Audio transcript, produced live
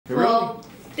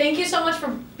thank you so much for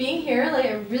being here. Like,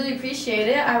 I really appreciate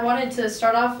it. I wanted to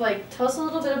start off, like, tell us a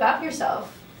little bit about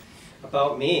yourself.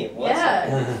 About me? Well, yeah.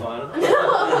 That's fun.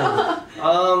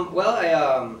 Well,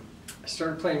 I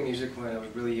started playing music when I was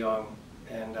really young,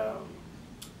 and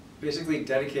basically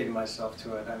dedicated myself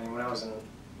to it. I mean, when I was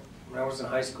in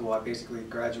high school, I basically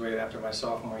graduated after my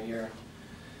sophomore year.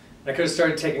 I could have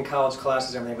started taking college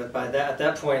classes and everything, but at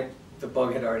that point, the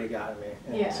bug had already gotten me.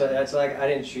 And yeah. So that's like, I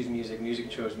didn't choose music, music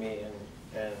chose me,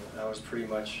 and I was pretty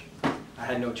much, I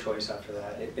had no choice after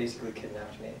that. It basically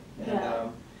kidnapped me. And, yeah.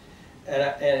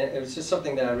 And it was just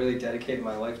something that I really dedicated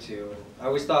my life to. And I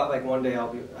always thought like one day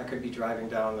I could be driving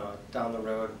down the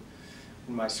road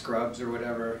in my scrubs or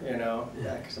whatever, you know,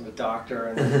 because I'm a doctor,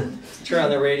 and turn on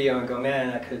the radio and go,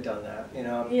 man, I could have done that, you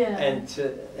know. Yeah.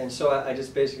 And so I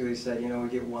just basically said, you know, we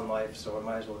get one life, so I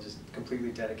might as well just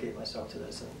completely dedicate myself to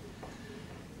this. And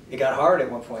it got hard at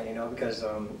one point, you know, because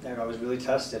I was really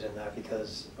tested in that,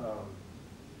 because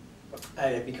I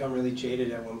had become really jaded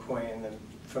at one point, and then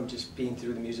from just being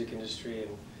through the music industry,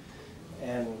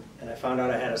 and I found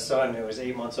out I had a son who was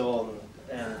 8 months old,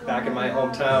 and back in my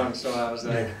hometown, so I was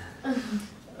like,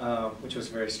 which was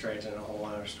very strange and a whole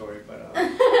other story,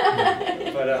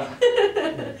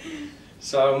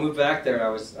 so I moved back there. I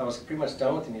was pretty much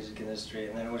done with the music industry,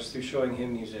 and then it was through showing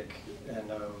him music,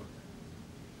 and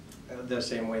the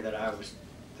same way that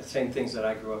the same things that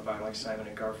I grew up on, like Simon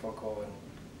and Garfunkel and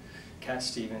Cat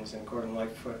Stevens and Gordon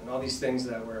Lightfoot, and all these things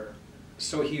that were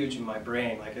so huge in my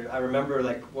brain. Like, I remember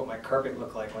like what my carpet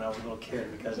looked like when I was a little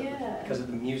kid because of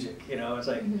the music, you know. It's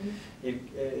like it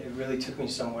really took me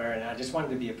somewhere, and I just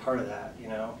wanted to be a part of that, you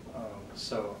know.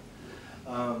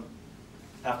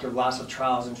 After lots of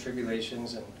trials and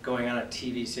tribulations and going on a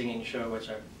TV singing show,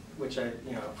 which I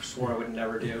you know swore I would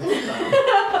never do,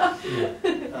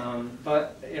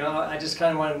 but you know, I just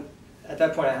kind of wanted, at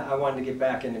that point I wanted to get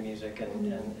back into music,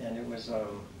 and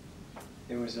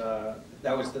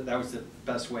that was the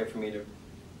best way for me to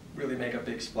really make a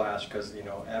big splash, because you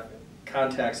know,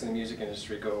 contacts in the music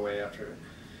industry go away after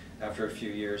a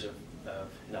few years of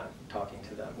not talking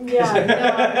to them. Yeah,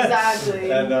 no, exactly.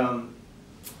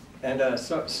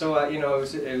 So you know,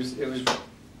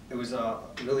 it was a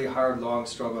really hard, long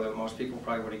struggle that most people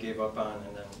probably would have gave up on,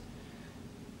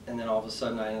 and then all of a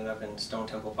sudden I ended up in Stone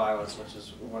Temple Pilots, which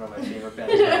is one of my favorite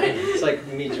bands. It's like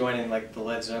me joining like the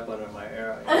Led Zeppelin of my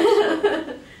era. You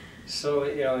know? So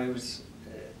you know, it was.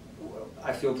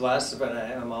 I feel blessed, but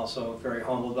I'm also very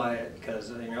humbled by it,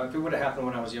 because you know, if it would have happened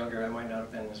when I was younger, I might not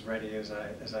have been as ready as I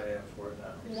am for it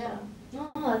now. Yeah.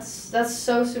 Oh, that's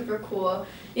so super cool.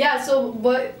 Yeah. So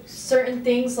what certain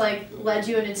things like led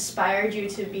you and inspired you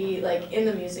to be like in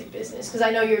the music business? Because I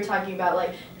know you were talking about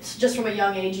like just from a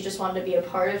young age you just wanted to be a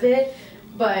part of it.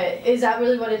 But is that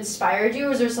really what inspired you,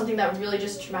 or is there something that really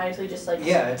just dramatically just like...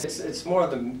 Yeah, it's more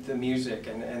the music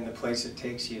and the place it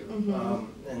takes you,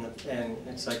 and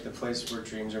it's like the place where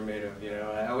dreams are made of, you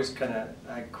know. I always I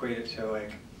equate it to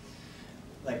like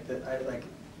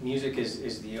music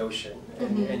is the ocean,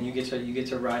 and you get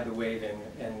to ride the wave and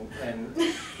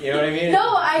you know what I mean?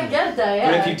 No, I get that,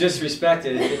 yeah. But if you disrespect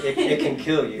it, it can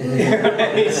kill you. You know what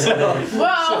I mean?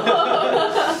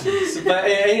 But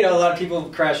you know, a lot of people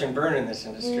crash and burn in this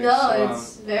industry. No,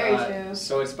 it's very true.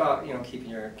 So it's about, you know, keeping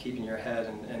your head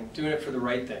and doing it for the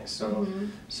right things. So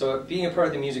so being a part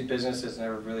of the music business has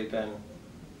never really been.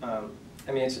 I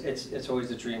mean, it's always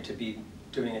the dream to be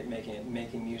doing it,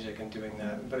 making music and doing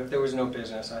that. But if there was no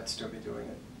business, I'd still be doing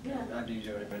it. Yeah, I'd be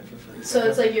doing it for free. So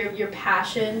it's like your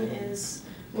passion is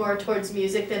more towards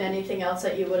music than anything else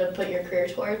that you would have put your career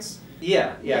towards.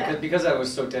 Yeah. Because I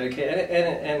was so dedicated,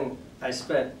 and I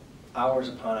spent hours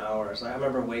upon hours. I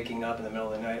remember waking up in the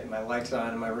middle of the night, and my lights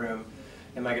on in my room,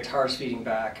 and my guitar's feeding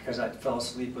back because I fell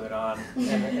asleep with it on,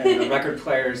 and the record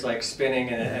player's like spinning,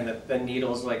 and the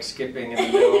needle's like skipping in the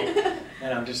middle,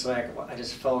 and I'm just like, I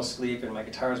just fell asleep, and my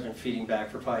guitar's been feeding back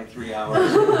for probably 3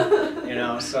 hours, you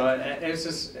know. So it was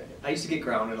just, I used to get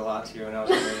grounded a lot too when I was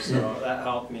younger, so that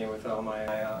helped me with all my.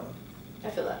 I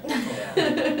feel that.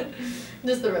 Yeah.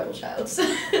 Just the rebel child.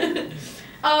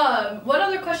 One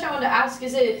other question I wanted to ask,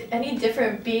 is it any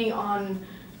different being on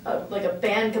like a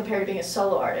band compared to being a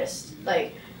solo artist?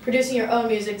 Like producing your own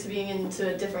music to being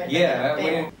into a different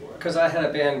band? Because I had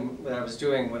a band that I was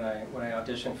doing when I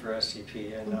auditioned for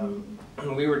SCP,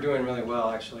 and we were doing really well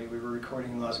actually. We were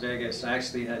recording in Las Vegas. I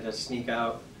actually had to sneak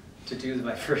out to do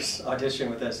my first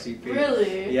audition with SCP.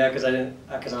 Really? Yeah, because I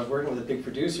was working with a big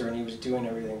producer, and he was doing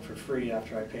everything for free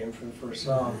after I paid him for the first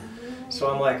song. So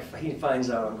I'm like, if he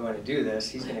finds out I'm going to do this,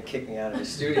 he's going to kick me out of the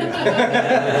studio.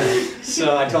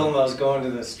 So I told him I was going to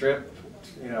the Strip,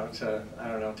 you know, to, I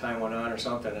don't know, Time Went On or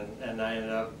something, and I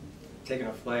ended up taking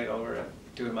a flight over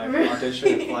doing my audition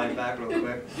and flying back real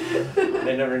quick.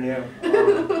 They never knew.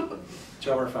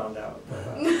 Drummer found out.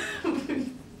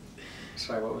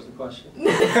 Sorry, what was the question?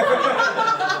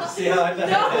 See how I done?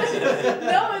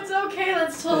 No, it's okay.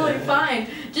 That's totally fine.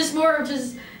 Just more of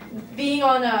just being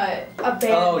on a band.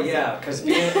 Oh yeah, because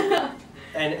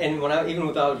and when even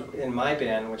without in my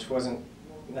band, which wasn't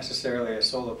necessarily a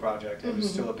solo project, it was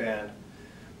still a band.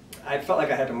 I felt like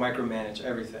I had to micromanage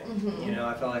everything. You know,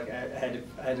 I felt like I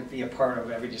had to be a part of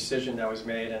every decision that was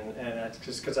made, and that's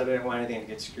just because I didn't want anything to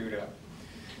get screwed up.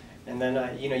 And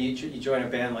then you know, you join a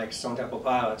band like Stone Temple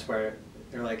Pilots, where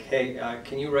they're like, hey,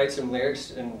 can you write some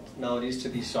lyrics and melodies to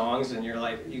these songs? And you're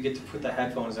like, you get to put the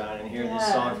headphones on and hear this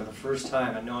song for the first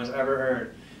time that no one's ever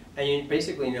heard. And you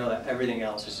basically know that everything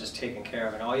else is just taken care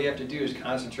of. And all you have to do is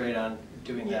concentrate on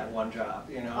doing that one job,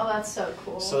 you know? Oh, that's so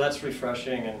cool. So that's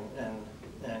refreshing, and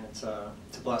it's a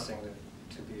blessing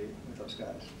to be with those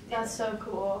guys. That's so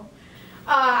cool.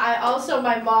 I also,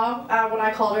 my mom, when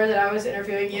I called her that I was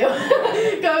interviewing you,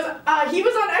 goes, he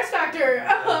was on X Factor.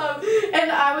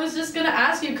 And I was just going to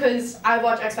ask you, because I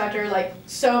watch X Factor like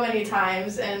so many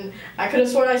times, and I could have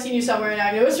sworn I seen you somewhere, and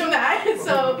I knew it was from that.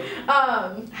 So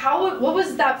what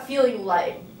was that feeling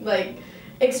like? Like,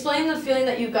 explain the feeling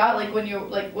that you got like when you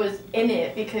was in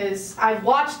it, because I've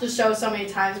watched the show so many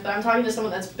times, but I'm talking to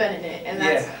someone that's been in it, and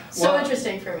that's so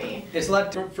interesting for me. It's a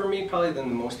lot different for me probably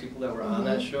than most people that were on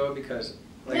that show, because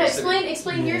like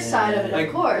explain your side of it,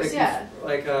 of course.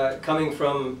 Coming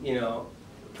from, you know,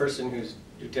 a person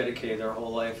who dedicated their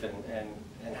whole life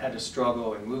and had to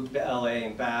struggle and moved to LA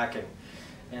and back,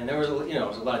 and there was a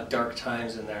lot of dark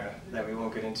times in there that we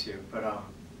won't get into, but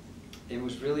it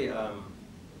was really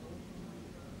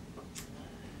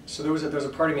so there was a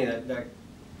part of me that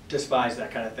despised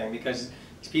that kind of thing, because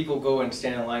people go and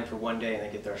stand in line for one day and they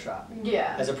get their shot.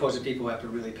 Yeah. As opposed to people who have to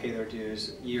really pay their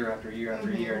dues year after year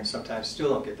after year, and sometimes still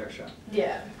don't get their shot.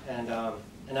 Yeah. And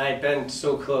I had been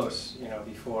so close, you know,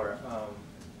 before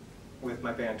with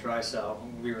my band Dry Cell.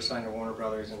 We were signed to Warner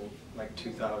Brothers in like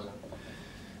 2000.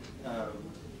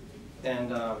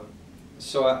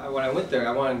 So when I went there,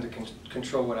 I wanted to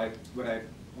control what I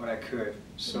could.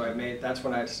 So that's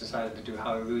when I decided to do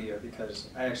Hallelujah, because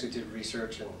I actually did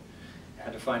research and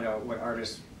had to find out what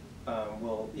artists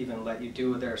will even let you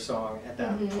do their song at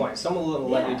that point. Some will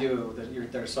let you do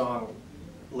their song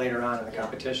later on in the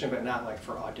competition, but not like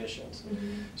for auditions.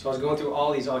 So I was going through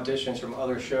all these auditions from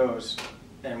other shows,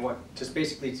 and just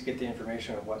basically to get the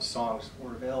information of what songs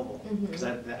were available, because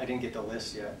I didn't get the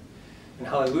list yet. And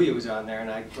Hallelujah was on there,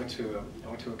 and I went to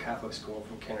a Catholic school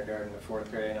from kindergarten to 4th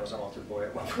grade, and I was an altar boy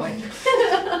at one point.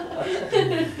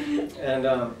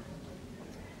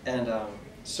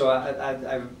 So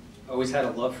I've always had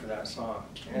a love for that song,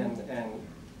 and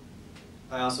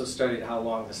I also studied how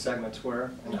long the segments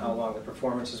were and how long the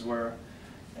performances were,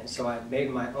 and so I made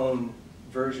my own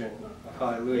version of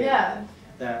Hallelujah. Yeah.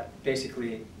 That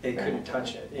basically they couldn't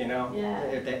touch it, you know.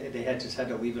 Yeah. They just had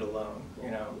to leave it alone, you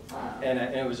know. Wow. And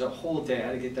it was a whole day. I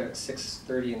had to get there at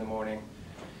 6:30 in the morning,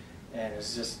 and it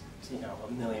was just, you know,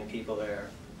 a million people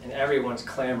there, and everyone's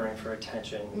clamoring for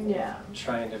attention. Yeah.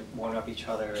 Trying to one up each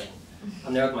other. And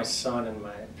I'm there with my son and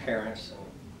my parents,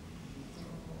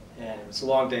 and it's a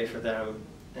long day for them,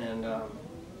 and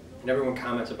everyone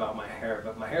comments about my hair,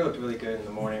 but my hair looked really good in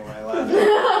the morning when I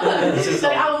left. It's just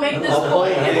like, I'll make this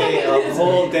point. A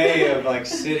whole day of like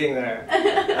sitting there.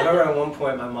 I remember at one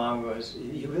point my mom goes,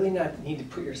 "You really need to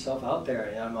put yourself out there,"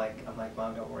 and I'm like,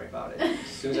 "Mom, don't worry about it. As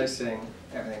soon as I sing,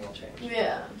 everything will change."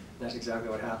 Yeah. And that's exactly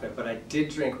what happened. But I did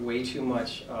drink way too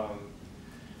much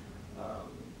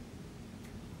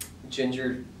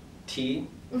ginger tea,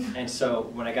 and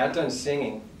so when I got done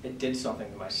singing, it did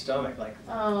something to my stomach, like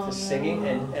the singing,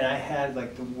 and I had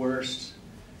like the worst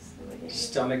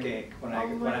stomach ache when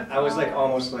I was like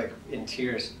almost like in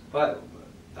tears. But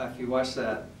if you watch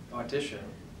that audition,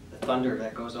 the thunder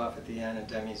that goes off at the end, and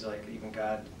Demi's like, even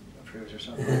God approves or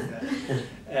something like that.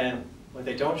 And what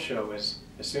they don't show is,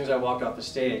 as soon as I walked off the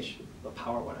stage, the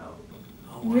power went out.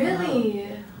 Oh, wow. Really?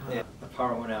 Yeah, the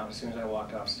power went out as soon as I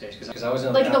walked off stage, because I was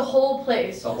in like the whole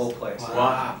place. The whole place.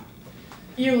 Wow.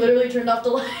 You literally turned off the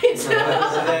lights.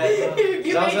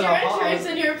 you made your entrance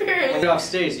and your appearance. When you're off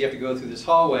stage, you have to go through this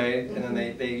hallway, and then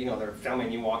they're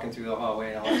filming you walking through the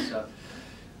hallway and all that stuff.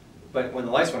 But when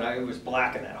the lights went out, it was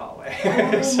black in that hallway.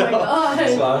 Oh my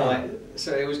God.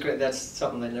 So it was great. That's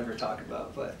something they never talk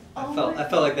about, but I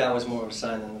felt like that was more of a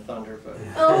sign than the thunder. But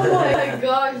oh my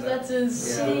gosh, that's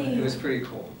insane. Yeah, it was pretty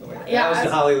cool. Yeah, that was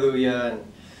the Hallelujah, and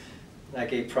I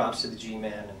gave props to the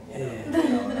G-Man and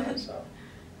all that. So.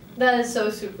 That is so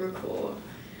super cool.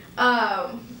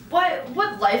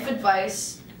 What life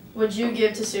advice would you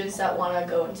give to students that want to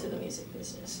go into the music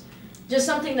business? Just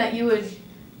something that you would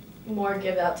more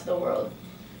give out to the world.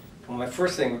 Well, my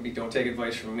first thing would be don't take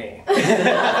advice from me.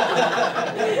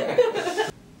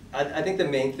 I think the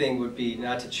main thing would be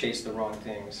not to chase the wrong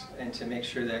things and to make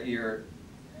sure that you're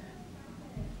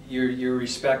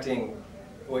respecting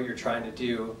what you're trying to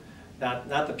do,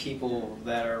 not the people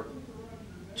that are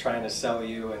trying to sell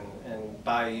you and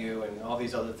buy you and all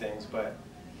these other things, but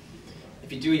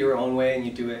if you do it your own way and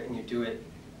you do it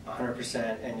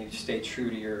 100% and you stay true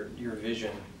to your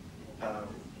vision,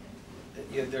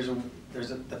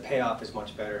 the payoff is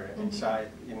much better inside,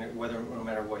 you know, no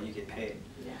matter what you get paid.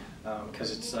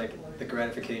 Because it's like the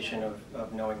gratification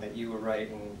of knowing that you were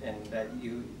right and that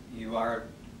you are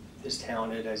as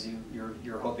talented as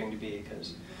you're hoping to be.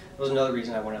 Because that was another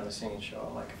reason I went on the singing show.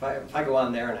 I'm like, if I go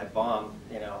on there and I bomb,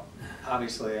 you know,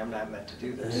 obviously I'm not meant to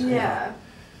do this. Yeah.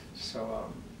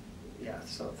 So yeah,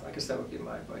 so I guess that would be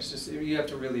my advice. Just you have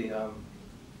to really you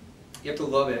have to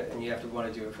love it and you have to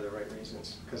want to do it for the right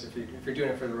reasons. Because if you're doing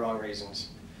it for the wrong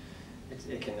reasons,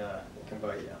 it can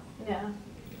bite you. Yeah.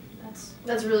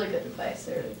 That's really good advice.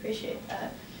 I really appreciate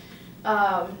that.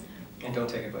 And don't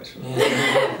take advice from me.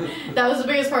 That was the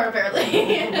biggest part, apparently.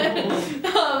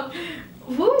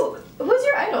 Who's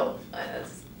your idol?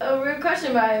 That's a weird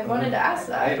question, but I wanted to ask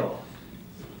that. Idol.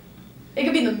 It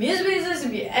could be the music business, it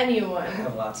could be anyone. I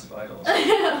have lots of idols.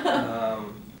 I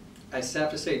just have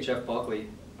to say Jeff Buckley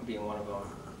being one of them.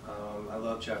 I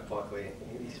love Jeff Buckley.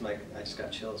 He's like, I just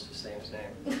got chills just saying his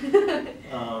name.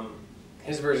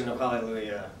 His version of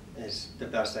Hallelujah is the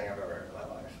best thing I've ever heard in my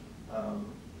life.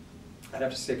 I'd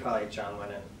have to say probably John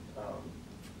Lennon,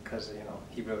 because you know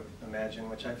he wrote Imagine,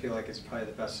 which I feel like is probably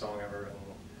the best song ever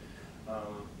written,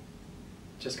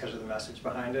 just because of the message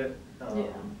behind it.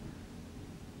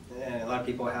 And a lot of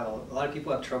people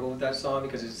have trouble with that song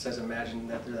because it says imagine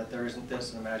that there isn't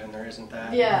this and imagine there isn't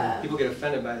that. Yeah. People get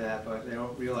offended by that, but they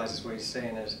don't realize what he's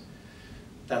saying is.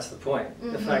 That's the point.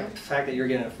 The fact that you're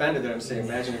getting offended that I'm saying,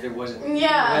 imagine if it wasn't,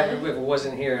 if it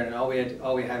wasn't here, and all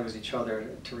we had was each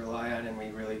other to rely on, and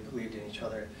we really believed in each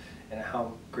other, and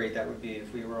how great that would be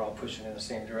if we were all pushing in the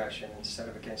same direction instead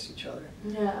of against each other.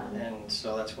 Yeah. And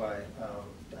so that's why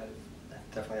I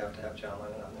definitely have to have John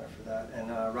Lennon on there for that. And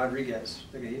Rodriguez,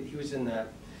 he was in that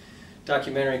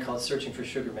documentary called Searching for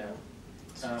Sugar Man,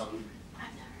 I've never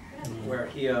heard of it. where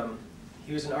he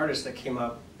was an artist that came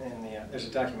up. And there's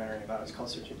a documentary about it. It's called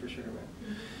Searching for Sugar Man.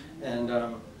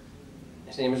 And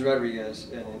his name is Rodriguez,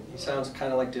 and he sounds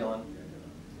kind of like Dylan.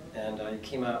 And he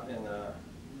came out in the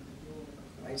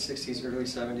late 60s, early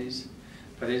 70s.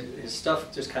 But his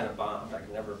stuff just kind of bombed,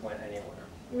 like never went anywhere.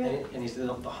 Really? And he's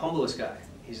the humblest guy.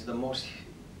 He's the most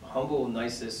humble,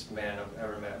 nicest man I've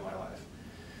ever met in my life.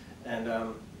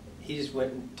 And he just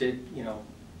went and did, you know,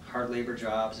 hard labor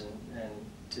jobs and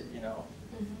you know,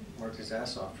 worked his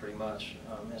ass off pretty much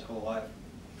his whole life.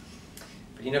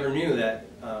 But he never knew that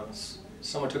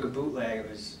someone took a bootleg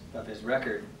of his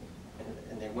record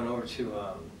and they went over to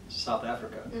South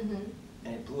Africa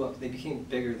and it blew up. They became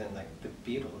bigger than like the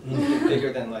Beatles. He became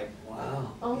bigger than like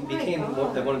wow. Oh he became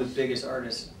one of the biggest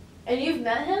artists. And you've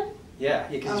met him? Yeah,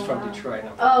 because he's from Detroit. And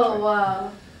I'm from Detroit. Detroit.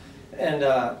 Wow.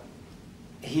 And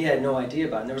he had no idea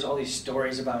about it. And there was all these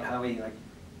stories about how he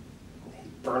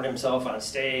burned himself on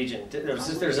stage, and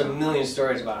there's a million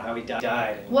stories about how he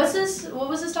died. What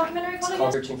was this documentary called? It's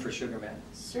called Searching for Sugar Man.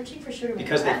 Searching for Sugar Man.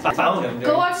 Because they found him.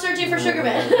 Go watch Searching for Sugar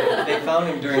Man. They found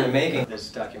him during the making of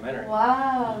this documentary.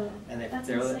 Wow. And That's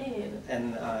insane.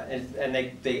 And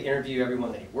they interview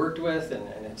everyone that he worked with,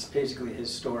 and it's basically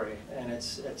his story. And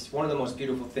it's one of the most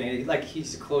beautiful things. Like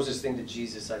he's the closest thing to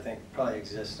Jesus I think probably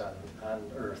exists on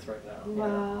earth right now. Wow.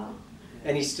 You know?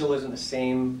 And he still lives in the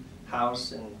same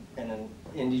house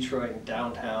in Detroit, in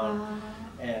downtown,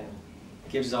 and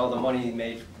gives all the money he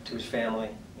made to his family.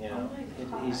 You know,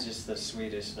 he's just the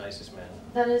sweetest, nicest man.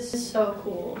 That is so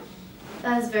cool.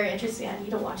 That is very interesting. I need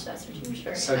to watch that Searching for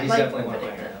Sugar. So he's definitely one of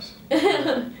my heroes.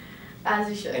 As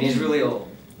you should. And he's really old.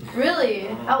 Really?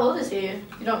 How old is he?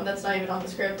 You don't. That's not even on the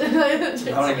script. I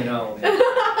don't even know.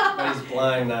 But he's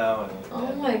blind now.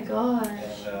 Oh my gosh.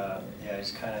 And yeah,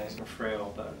 he's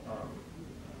frail, but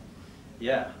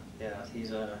yeah, he's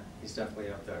definitely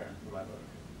up there in my book.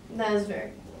 That is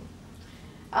very cool.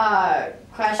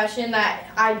 Question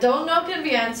that I don't know can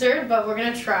be answered, but we're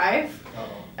gonna try.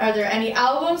 Are there any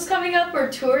albums coming up or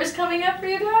tours coming up for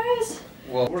you guys?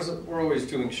 Well, we're always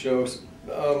doing shows.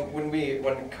 When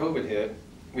COVID hit,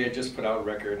 we had just put out a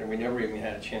record, and we never even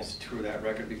had a chance to tour that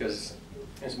record because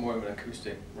it's more of an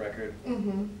acoustic record.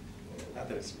 Not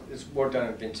that it's more done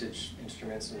in vintage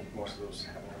instruments, and most of those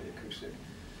happen to be acoustic.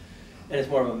 And it's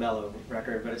more of a mellow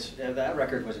record, but that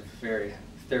record was very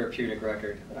therapeutic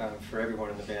record for everyone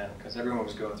in the band, because everyone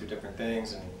was going through different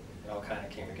things, and it all kind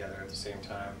of came together at the same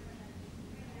time.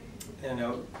 And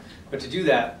but to do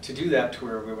that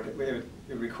tour, it would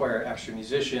require extra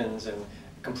musicians and a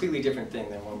completely different thing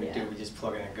than what we do. We just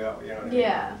plug in and go. You know what I mean?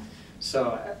 Yeah.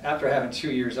 So after having 2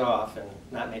 years off and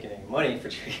not making any money for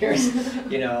 2 years,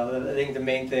 you know, I think the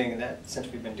main thing that since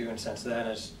we've been doing since then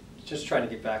is just trying to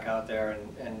get back out there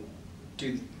and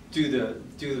do the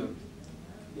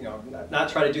you know, not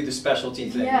try to do the specialty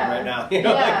thing right now. You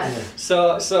know, I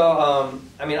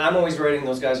mean, I'm always writing.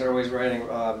 Those guys are always writing.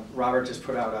 Robert just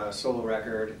put out a solo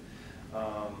record.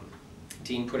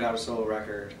 Dean put out a solo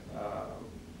record.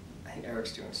 I think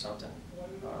Eric's doing something.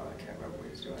 I can't remember what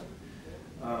he's doing.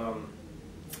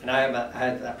 And I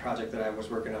had that project that I was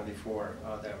working on before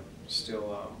that I'm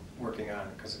still working on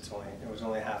because it was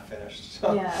only half finished.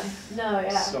 So,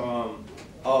 So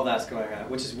all that's going on,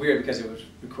 which is weird because it was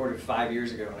recorded 5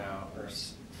 years ago now, or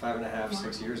 5.5,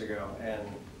 6 years ago, and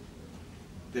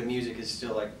the music is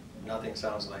still like nothing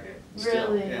sounds like it.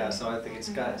 Still. Really? Yeah. So I think it's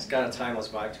got a timeless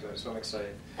vibe to it. So I'm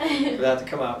excited for that to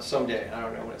come out someday. I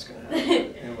don't know when it's going to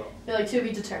happen. It will. You're like to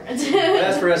be determined.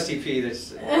 That's for STP.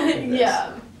 That's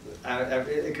yeah.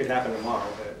 It could happen tomorrow,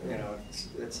 but you know,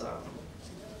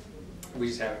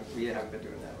 we haven't been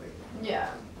doing that lately. Yeah.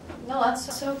 No,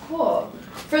 that's so cool.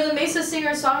 For the Mesa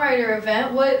Singer-Songwriter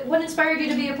event, what inspired you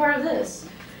to be a part of this?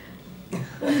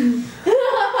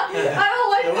 I don't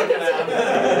like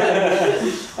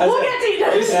this. We'll get to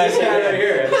you. This guy right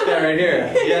here. This guy right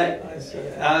here. Yeah.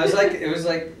 It was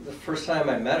like the first time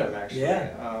I met him actually.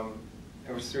 Yeah.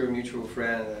 It was through a mutual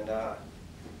friend, and I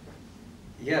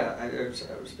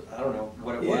don't know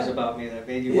what it was about me that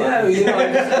made you. Yeah,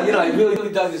 I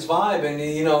really dug his vibe,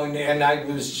 and I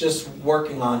was just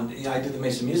working on. I did the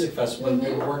Mesa Music Festival, and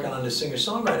we were working on the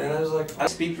singer-songwriter, and I was like, I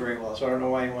speak very well, so I don't know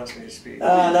why he wants me to speak.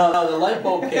 No, the light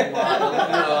bulb came on.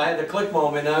 I had the click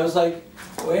moment, and I was like,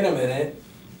 wait a minute,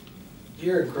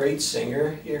 you're a great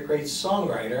singer, you're a great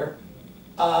songwriter.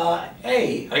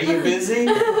 Hey, are you busy?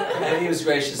 And he was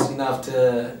gracious enough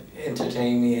to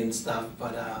entertain me and stuff,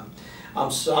 but. I'm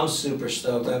super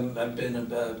stoked. I've been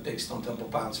a big Stone Temple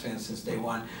Pilots fan since day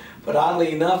one. But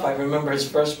oddly enough, I remember his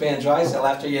first band, Dry Cell,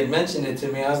 after you had mentioned it to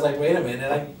me, I was like, wait a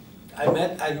minute, I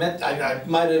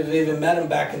might have even met him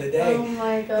back in the day. Oh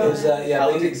my god. I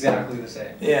looked exactly the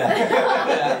same.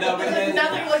 Yeah. No, but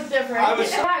nothing looked different.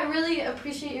 I really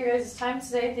appreciate your guys' time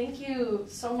today. Thank you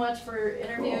so much for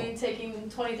interviewing, taking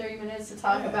 20-30 minutes to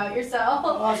talk about yourself.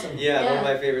 Awesome. Yeah, one of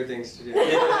my favorite things to do.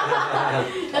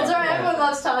 That's alright, everyone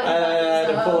loves talking about I had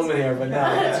to pull him in here, but no,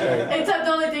 that's great. Except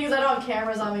the only thing is I don't have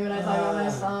cameras on me when I talk about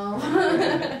myself.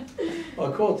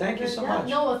 Well, cool. Thank you so much.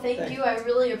 No, well, thank you. I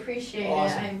really appreciate it.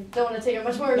 I don't want to take up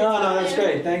much more of your time. No, that's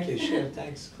great. Thank you. Sure.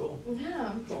 Thanks. Cool.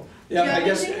 Yeah. Cool. Yeah,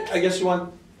 I guess you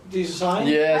want these signed?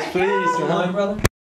 Yes, please. You mind, brother?